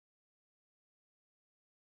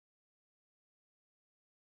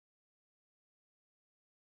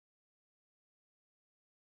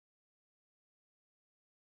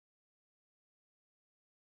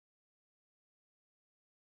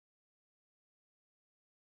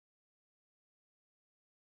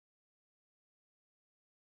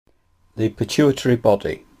The pituitary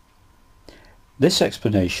body. This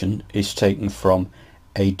explanation is taken from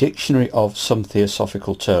A Dictionary of Some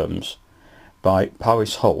Theosophical Terms by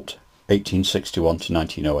Powis Hoult, 1861 to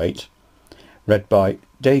 1908, read by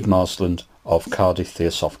Dave Marsland of Cardiff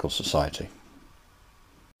Theosophical Society.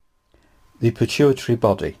 The pituitary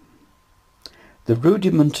body. The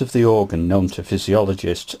rudiment of the organ known to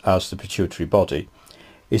physiologists as the pituitary body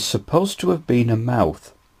is supposed to have been a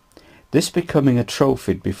mouth, this becoming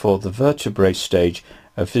atrophied before the vertebrate stage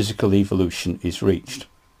of physical evolution is reached.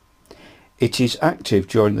 It is active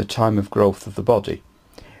during the time of growth of the body,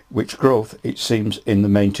 which growth it seems in the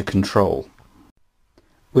main to control.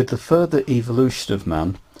 With the further evolution of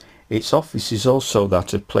man, its office is also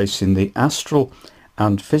that of placing the astral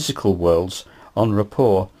and physical worlds en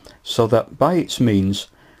rapport, so that by its means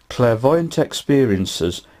clairvoyant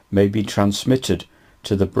experiences may be transmitted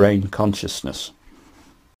to the brain consciousness.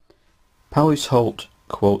 Powis Hoult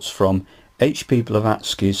quotes from H. P.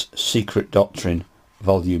 Blavatsky's Secret Doctrine,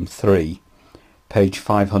 Volume 3, page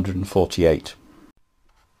 548.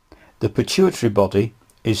 The pituitary body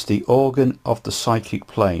is the organ of the psychic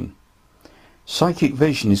plane. Psychic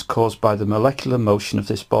vision is caused by the molecular motion of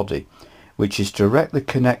this body, which is directly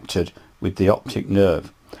connected with the optic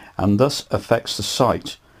nerve, and thus affects the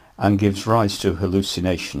sight and gives rise to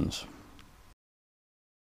hallucinations.